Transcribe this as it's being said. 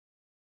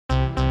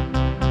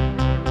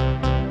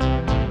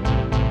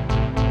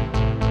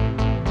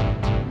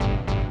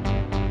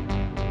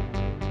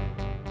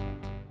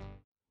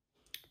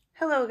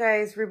Hello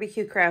guys,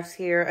 rubyqcrafts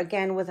here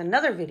again with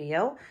another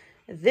video.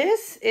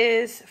 This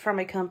is from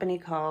a company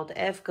called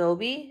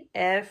FGOBY,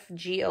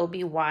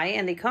 F-G-O-B-Y,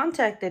 and they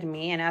contacted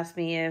me and asked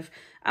me if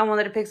I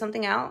wanted to pick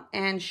something out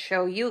and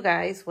show you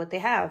guys what they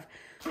have.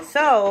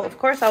 So, of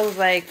course, I was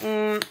like,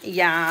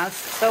 yeah.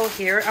 So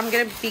here, I'm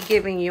going to be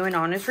giving you an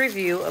honest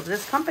review of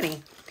this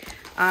company.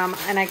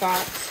 And I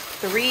got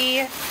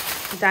 3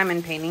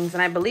 diamond paintings,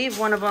 and I believe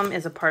one of them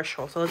is a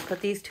partial. So let's put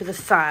these to the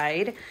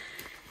side.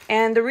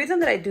 And the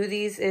reason that I do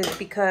these is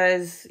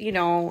because, you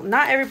know,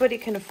 not everybody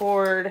can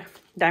afford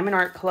Diamond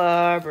Art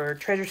Club or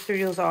Treasure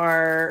Studios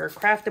Art or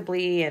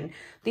Craftably, and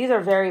these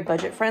are very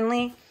budget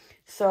friendly.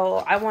 So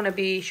I want to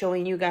be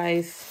showing you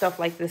guys stuff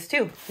like this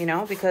too, you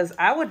know, because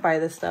I would buy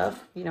this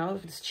stuff, you know,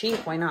 if it's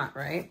cheap, why not,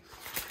 right?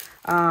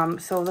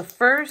 So the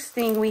first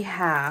thing we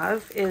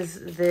have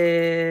is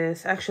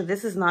this. Actually,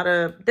 this is not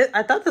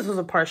I thought this was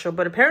a partial,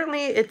 but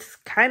apparently it's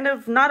kind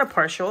of not a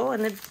partial,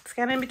 and it's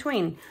kind of in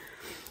between.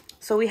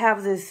 So we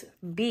have this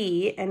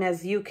bee, and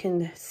as you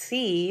can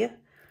see,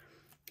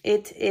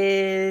 it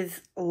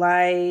is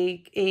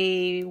like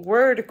a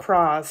word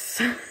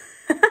cross.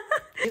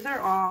 These are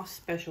all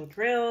special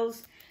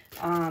drills.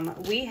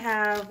 We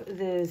have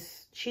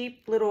this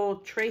cheap little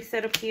tray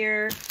set up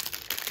here.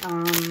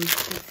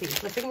 Let's see.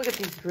 Let's take a look at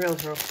these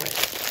drills real quick,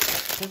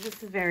 because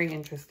this is very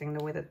interesting,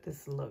 the way that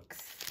this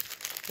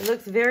looks. It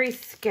looks very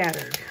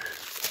scattered.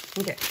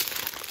 Okay,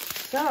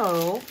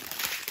 so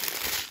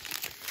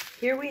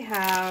here we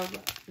have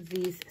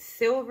these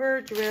silver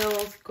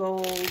drills,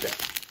 gold,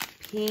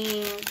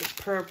 pink,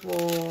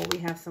 purple. We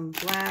have some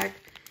black.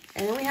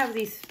 And then we have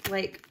these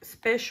like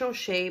special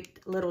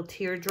shaped little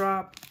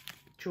teardrop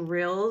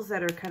drills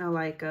that are kind of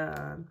like,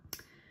 I'm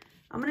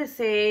going to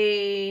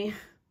say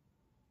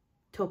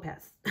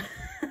topaz.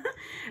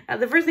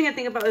 The first thing I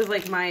think about is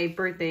like my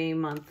birthday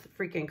month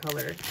freaking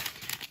color,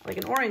 like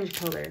an orange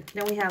color.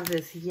 Then we have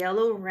this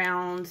yellow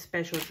round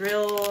special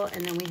drill,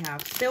 and then we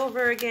have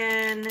silver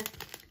again.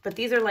 But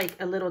these are like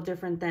a little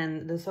different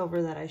than the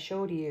silver that I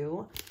showed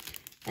you.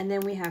 And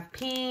then we have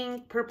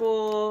pink,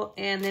 purple,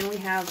 and then we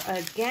have,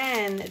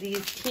 again,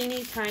 these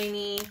teeny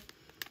tiny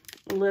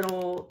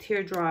little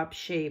teardrop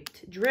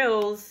shaped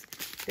drills.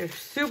 They're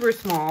super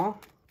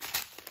small.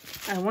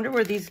 I wonder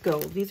where these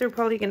go. These are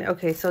probably gonna,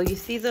 okay, so you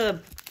see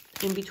the,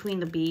 in between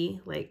the B,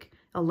 like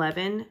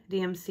 11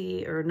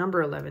 DMC, or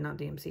number 11, not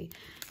DMC.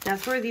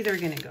 That's where these are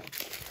gonna go.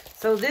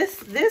 So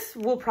this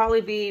will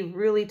probably be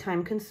really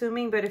time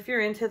consuming, but if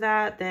you're into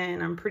that,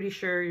 then I'm pretty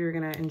sure you're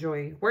gonna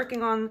enjoy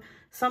working on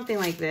something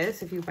like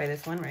this if you buy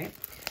this one, right?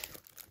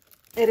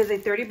 It is a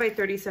 30 by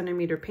 30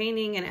 centimeter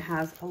painting, and it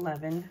has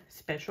 11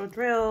 special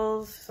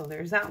drills. So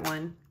there's that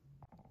one.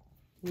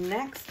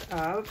 Next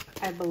up,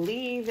 I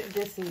believe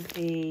this is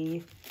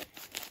a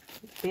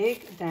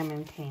big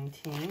diamond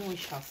painting. We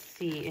shall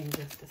see in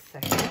just a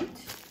second.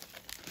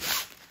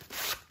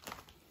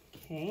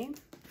 Okay.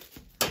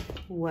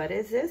 What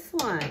is this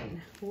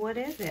one? What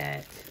is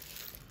it?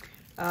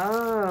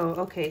 Oh,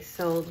 okay.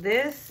 So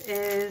this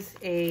is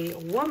a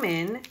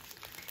woman,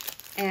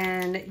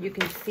 and you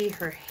can see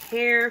her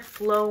hair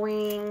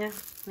flowing.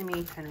 Let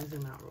me kind of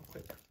zoom out real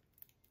quick.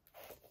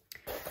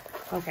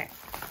 Okay.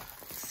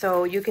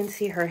 So you can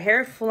see her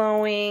hair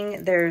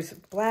flowing. There's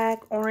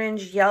black,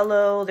 orange,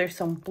 yellow. There's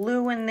some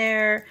blue in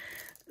there.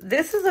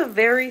 This is a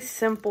very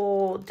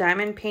simple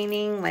diamond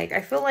painting. Like,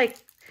 I feel like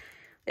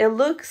it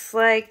looks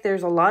like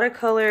there's a lot of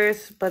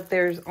colors, but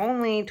there's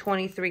only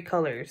 23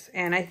 colors.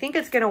 And I think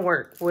it's going to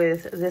work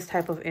with this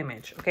type of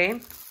image,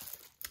 okay?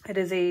 It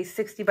is a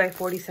 60 by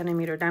 40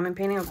 centimeter diamond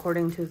painting,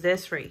 according to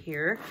this right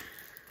here.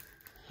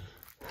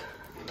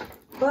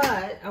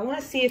 But I want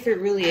to see if it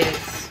really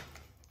is.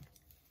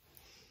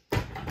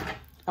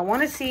 I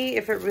want to see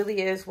if it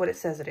really is what it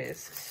says it is.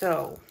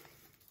 So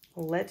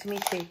let me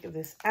take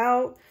this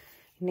out.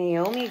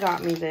 Naomi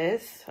got me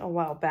this a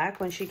while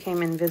back when she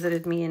came and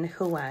visited me in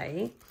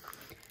Hawaii.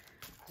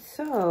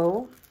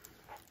 So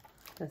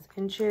that's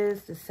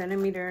inches to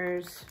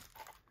centimeters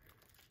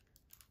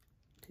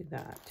to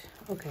that.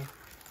 Okay.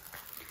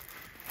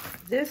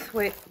 This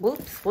way,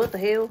 whoops, what the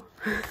hell?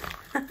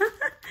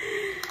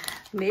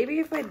 Maybe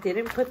if I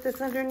didn't put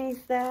this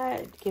underneath that,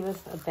 it'd give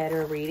us a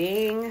better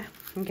reading.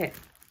 Okay.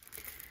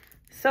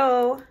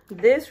 So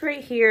this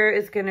right here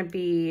is going to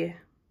be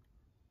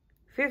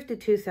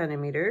 52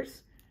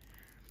 centimeters.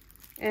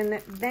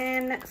 And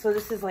then, so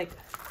this is like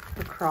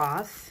the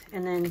cross.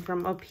 And then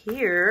from up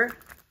here,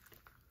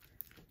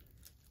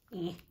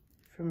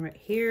 from right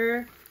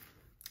here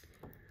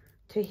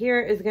to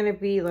here is going to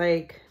be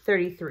like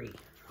 33.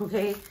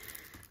 Okay.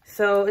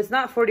 So it's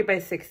not 40 by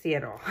 60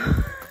 at all.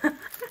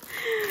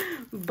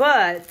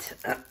 But,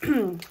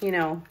 you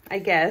know, I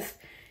guess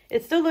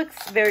it still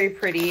looks very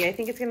pretty. I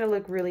think it's going to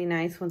look really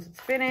nice once it's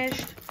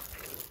finished.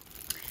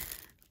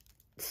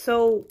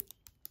 So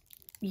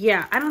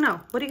yeah, I don't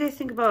know. What do you guys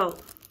think about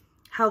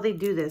how they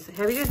do this?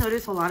 Have you guys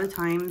noticed a lot of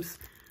times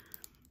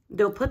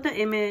they'll put the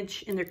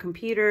image in their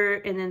computer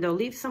and then they'll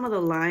leave some of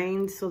the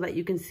lines so that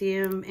you can see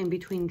them in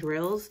between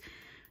drills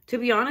To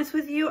be honest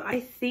with you,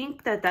 I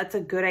think that that's a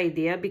good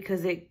idea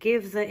because it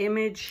gives the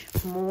image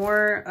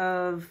more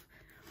of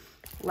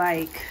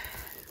like,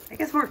 I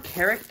guess more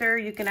character.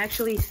 You can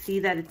actually see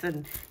that it's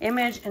an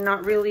image and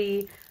not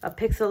really a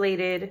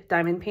pixelated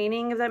diamond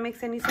painting, if that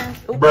makes any sense.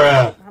 Oh,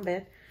 bruh. My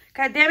bad.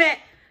 God damn it.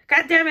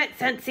 God damn it,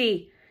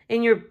 Scentsy.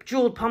 In your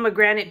jeweled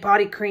pomegranate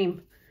body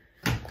cream.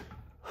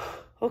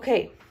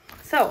 Okay,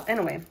 so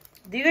anyway,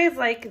 do you guys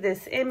like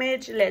this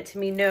image? Let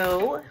me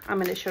know. I'm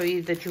going to show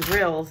you the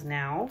drills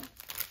now.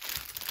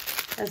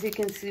 As you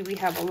can see, we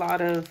have a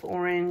lot of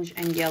orange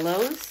and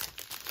yellows.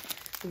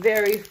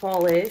 Very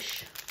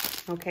fallish.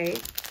 Okay.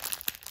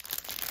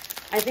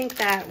 I think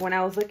that when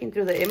I was looking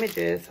through the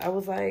images, I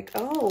was like,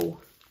 oh,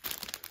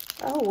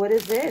 what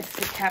is this?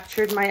 It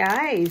captured my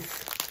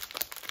eyes.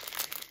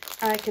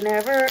 I can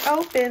never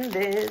open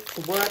this.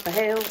 What the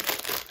hell?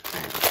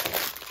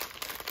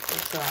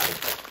 Sorry.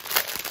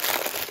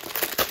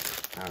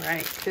 All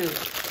right, cool.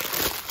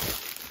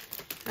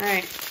 All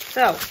right,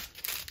 so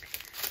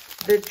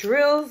the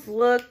drills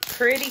look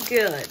pretty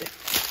good.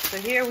 So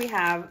here we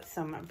have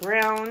some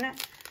brown,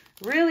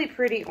 really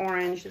pretty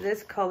orange.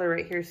 This color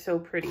right here is so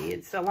pretty.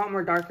 It's a lot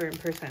more darker in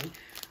person.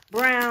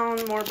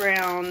 Brown, more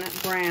brown,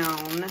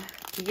 brown,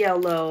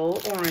 yellow,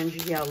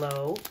 orange,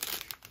 yellow.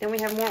 Then we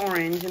have more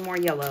orange and more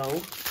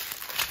yellow.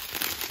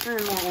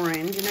 And more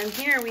orange. And then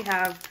here we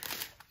have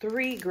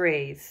 3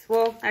 grays.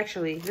 Well,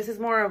 actually, this is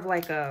more of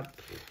like a,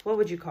 what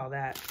would you call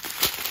that?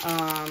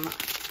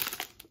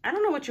 I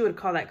don't know what you would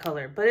call that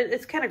color, but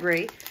it's kind of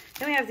gray.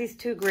 Then we have these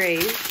 2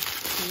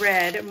 grays,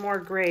 red, more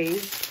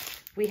grays.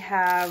 We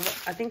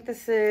have, I think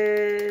that's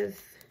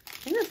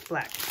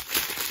black.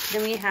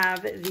 Then we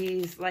have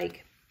these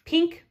like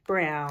pink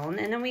brown,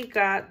 and then we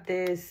got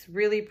this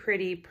really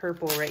pretty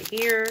purple right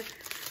here.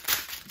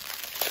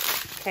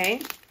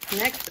 Okay,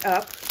 next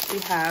up we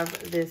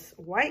have this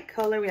white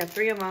color. We have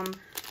 3 of them.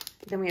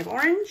 Then we have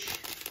orange,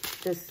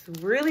 this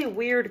really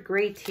weird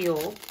gray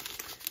teal,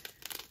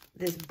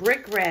 this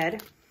brick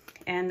red,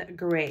 and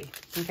gray.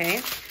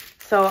 Okay,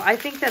 so I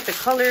think that the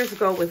colors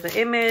go with the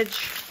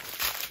image.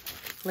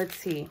 Let's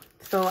see.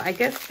 So I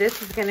guess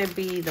this is going to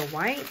be the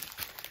white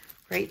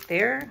right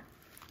there.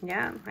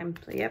 Yeah,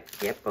 yep.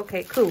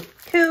 Okay, cool.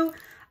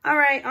 All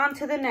right, on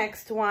to the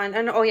next one.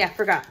 And oh yeah,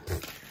 forgot.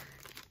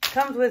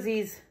 Comes with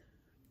these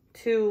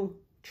 2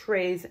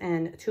 trays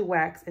and 2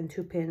 wax and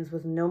 2 pins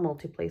with no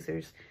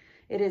multi-placers.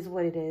 It is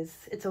what it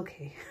is. It's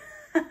okay.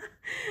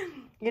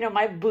 You know,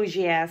 my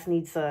bougie ass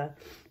needs a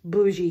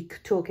bougie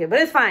toolkit, but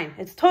it's fine.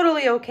 It's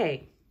totally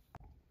okay.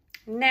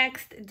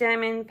 Next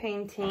diamond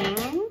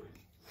painting.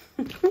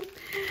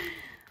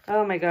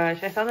 Oh my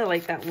gosh, I sounded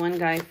like that one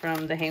guy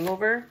from The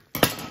Hangover.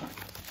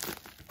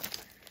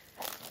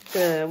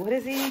 What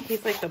is he?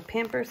 He's like the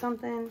pimp or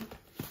something.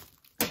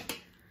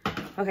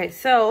 Okay,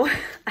 so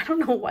I don't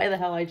know why the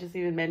hell I just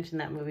even mentioned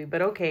that movie,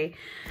 but okay.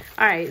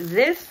 All right,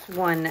 this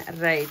one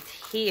right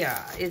here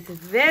is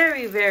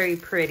very, very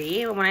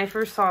pretty. When I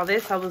first saw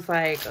this, I was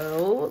like,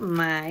 oh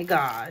my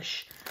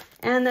gosh.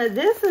 And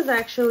this is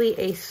actually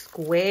a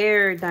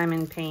square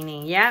diamond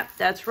painting. Yep,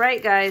 that's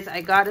right, guys.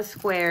 I got a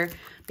square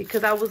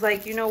because I was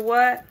like, you know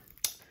what?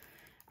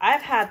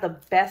 I've had the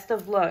best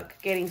of luck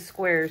getting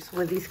squares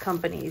with these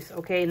companies,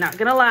 okay? Not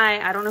gonna lie,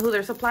 I don't know who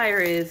their supplier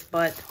is,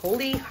 but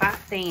holy hot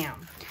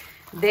damn.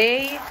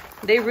 They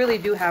really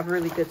do have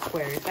really good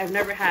squares. I've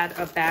never had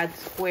a bad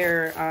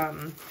square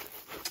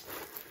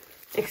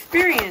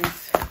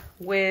experience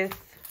with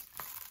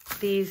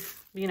these,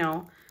 you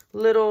know,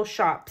 little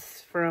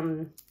shops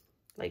from,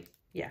 like,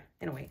 yeah,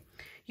 anyway.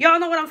 Y'all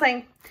know what I'm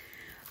saying.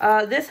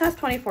 This has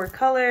 24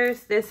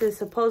 colors. This is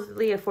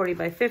supposedly a 40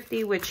 by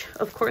 50, which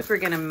of course we're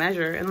gonna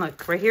measure. And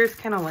look, right here is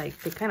kind of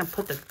like, they kind of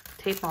put the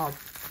tape all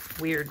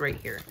weird right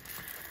here.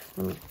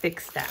 Let me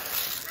fix that.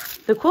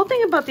 The cool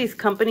thing about these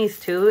companies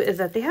too is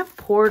that they have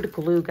poured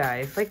glue,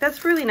 guys. Like,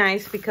 that's really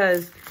nice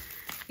because,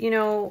 you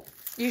know,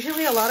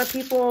 usually a lot of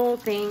people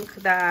think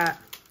that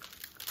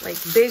like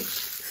big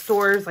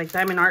stores like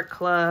Diamond Art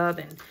Club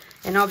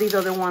and all these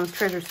other ones,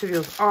 Treasure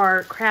Studios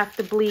Art,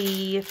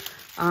 Craftably,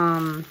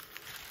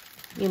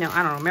 you know,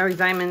 I don't know, Mary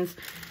Diamonds.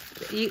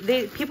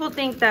 People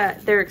think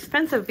that they're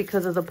expensive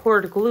because of the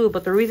poured glue,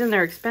 but the reason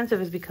they're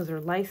expensive is because they're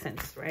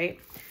licensed, right?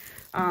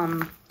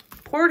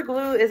 Poured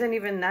glue isn't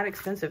even that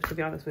expensive, to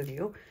be honest with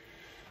you.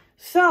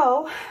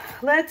 So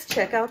let's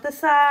check out the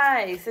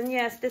size. And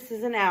yes, this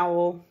is an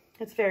owl.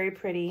 It's very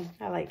pretty.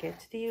 I like it.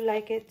 Do you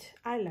like it?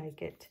 I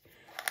like it.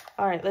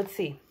 All right, let's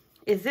see.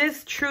 Is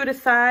this true to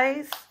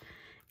size?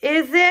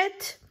 Is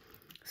it?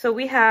 So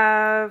we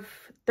have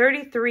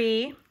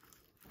 33.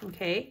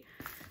 Okay,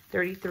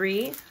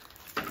 33.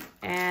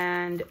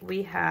 And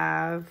we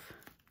have,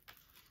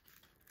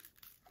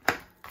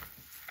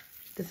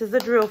 this is a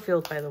drill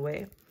field, by the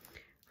way,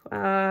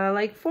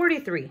 like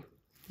 43.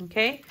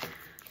 Okay,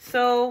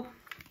 so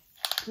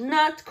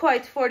not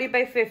quite 40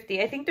 by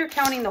 50. I think they're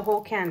counting the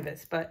whole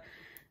canvas, but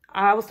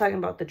I was talking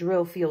about the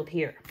drill field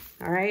here.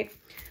 All right,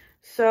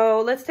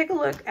 so let's take a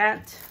look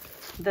at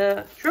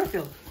the drill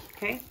field.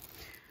 Okay,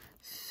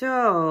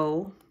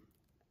 so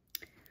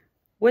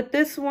with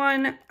this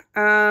one,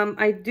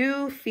 I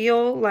do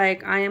feel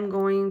like I am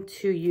going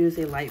to use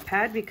a light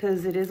pad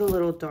because it is a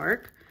little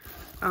dark.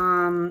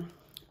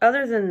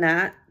 Other than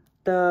that,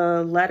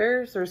 the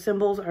letters or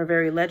symbols are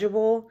very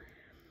legible.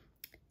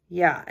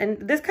 Yeah, and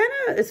this kind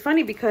of is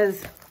funny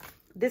because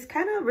this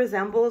kind of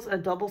resembles a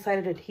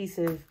double-sided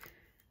adhesive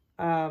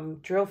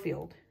drill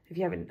field. If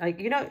you haven't, like,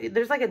 you know,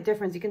 there's like a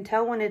difference. You can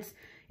tell when it's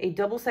a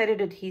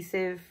double-sided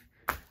adhesive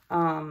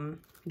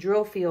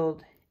drill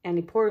field and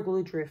a pour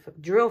glue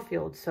drill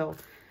field. So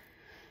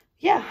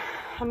yeah,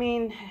 I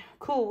mean,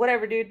 cool,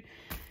 whatever, dude.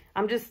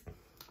 I'm just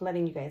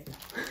letting you guys know.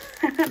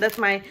 That's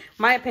my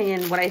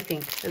opinion. What I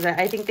think is that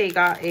I think they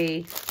got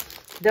a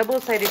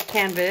double-sided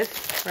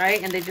canvas,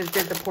 right? And they just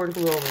did the poured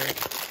glue over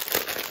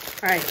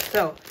it. All right,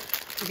 so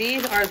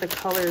these are the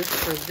colors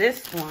for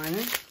this one.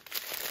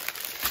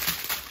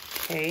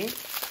 Okay,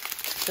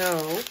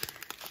 so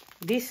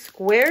these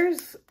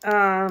squares,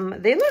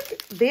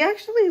 they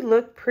actually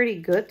look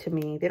pretty good to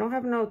me. They don't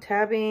have no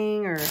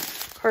tabbing or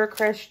car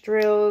crash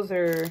drills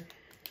or,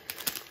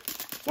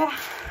 yeah.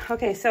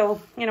 Okay,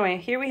 so anyway,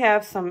 here we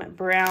have some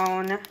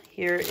brown.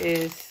 Here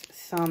is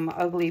some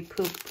ugly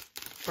poop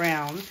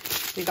brown.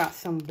 We got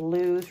some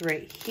blues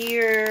right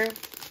here.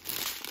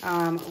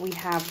 We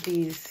have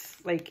these,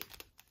 like,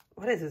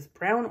 what is this?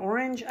 Brown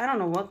orange? I don't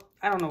know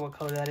what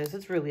color that is.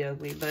 It's really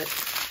ugly, but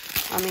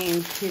I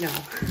mean, you know.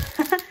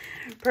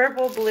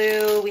 Purple,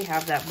 blue. We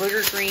have that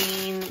booger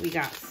green. We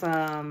got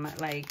some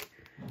like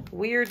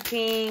weird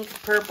pink,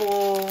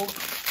 purple.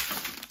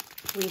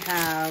 We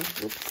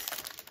have, oops,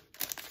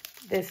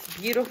 this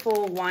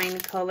beautiful wine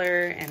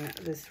color and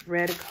this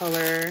red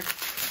color.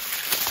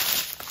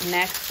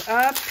 Next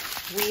up,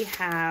 we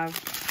have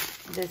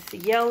this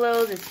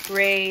yellow, this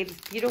gray, this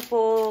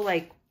beautiful,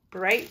 like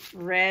bright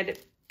red,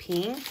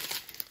 pink,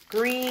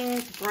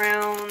 greens,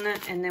 brown,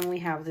 and then we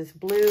have this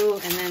blue,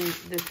 and then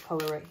this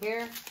color right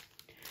here.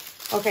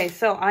 Okay,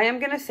 so I am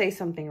going to say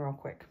something real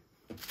quick.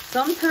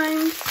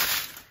 Sometimes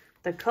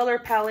the color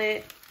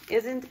palette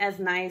isn't as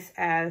nice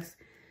as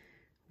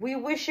we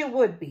wish it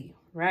would be,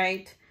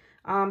 right?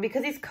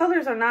 Because these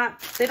colors are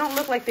not, they don't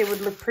look like they would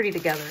look pretty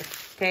together,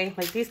 okay?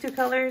 Like these two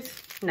colors,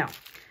 no.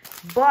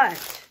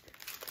 But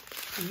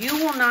you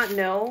will not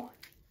know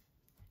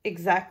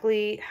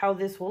exactly how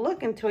this will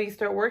look until you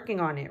start working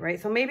on it, right?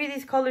 So maybe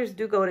these colors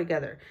do go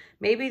together.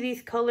 Maybe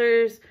these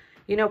colors,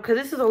 you know, because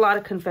this is a lot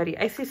of confetti.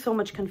 I see so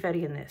much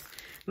confetti in this.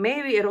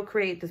 Maybe it'll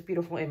create this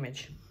beautiful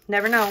image.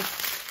 Never know.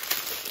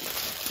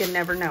 You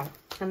never know.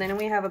 And then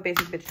we have a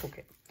basic bitch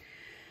toolkit.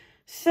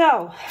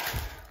 So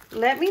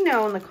let me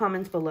know in the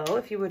comments below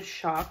if you would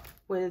shop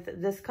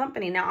with this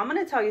company. Now, I'm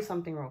going to tell you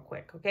something real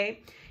quick,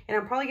 okay? And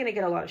I'm probably going to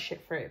get a lot of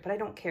shit for it, but I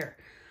don't care.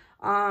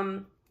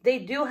 They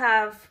do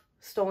have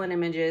stolen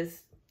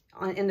images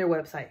in their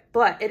website,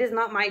 but it is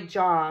not my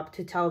job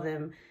to tell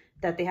them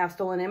that they have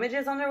stolen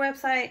images on their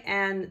website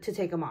and to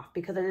take them off,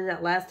 because I did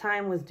that last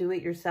time with do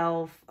it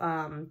yourself,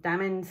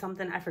 diamond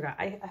something. I forgot.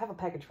 I have a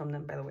package from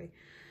them, by the way.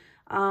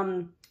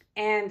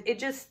 And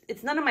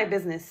it's none of my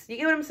business. You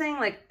get what I'm saying?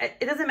 Like,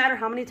 it doesn't matter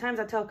how many times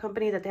I tell a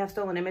company that they have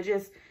stolen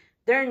images,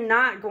 they're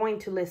not going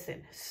to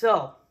listen.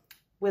 So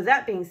with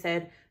that being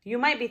said, you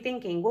might be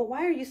thinking, well,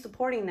 why are you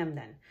supporting them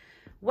then?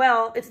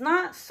 Well, it's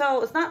not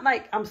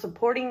like I'm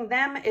supporting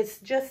them. It's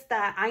just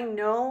that I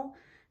know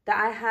that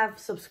I have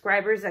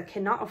subscribers that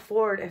cannot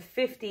afford a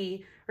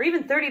 $50 or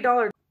even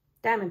 $30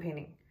 diamond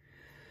painting.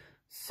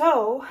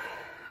 So,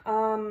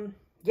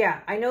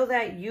 yeah, I know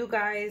that you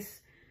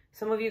guys,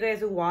 some of you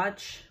guys who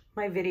watch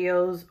my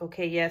videos,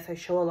 okay, yes, I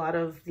show a lot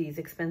of these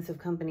expensive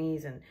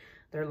companies and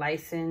their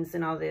license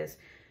and all this,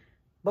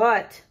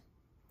 but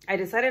I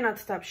decided not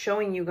to stop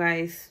showing you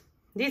guys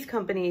these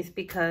companies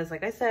because,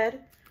 like I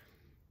said,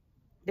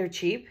 they're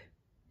cheap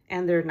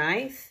and they're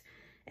nice,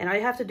 and all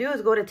you have to do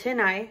is go to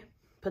TinEye,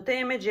 put the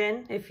image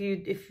in if you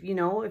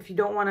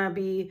don't want to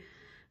be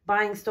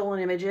buying stolen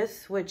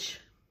images, which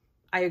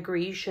I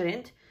agree you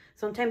shouldn't.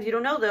 Sometimes you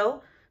don't know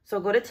though, so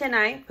go to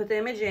TinEye, put the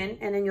image in,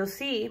 and then you'll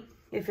see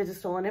if it's a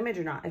stolen image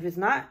or not. If it's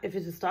not, if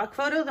it's a stock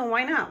photo, then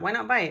why not? Why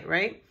not buy it,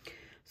 right?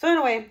 So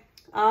anyway,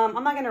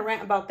 I'm not gonna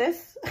rant about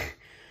this.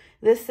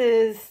 This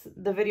is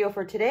the video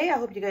for today. I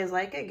hope you guys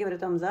like it. Give it a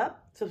thumbs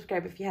up.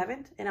 Subscribe if you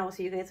haven't. And I will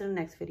see you guys in the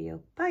next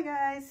video. Bye,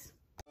 guys.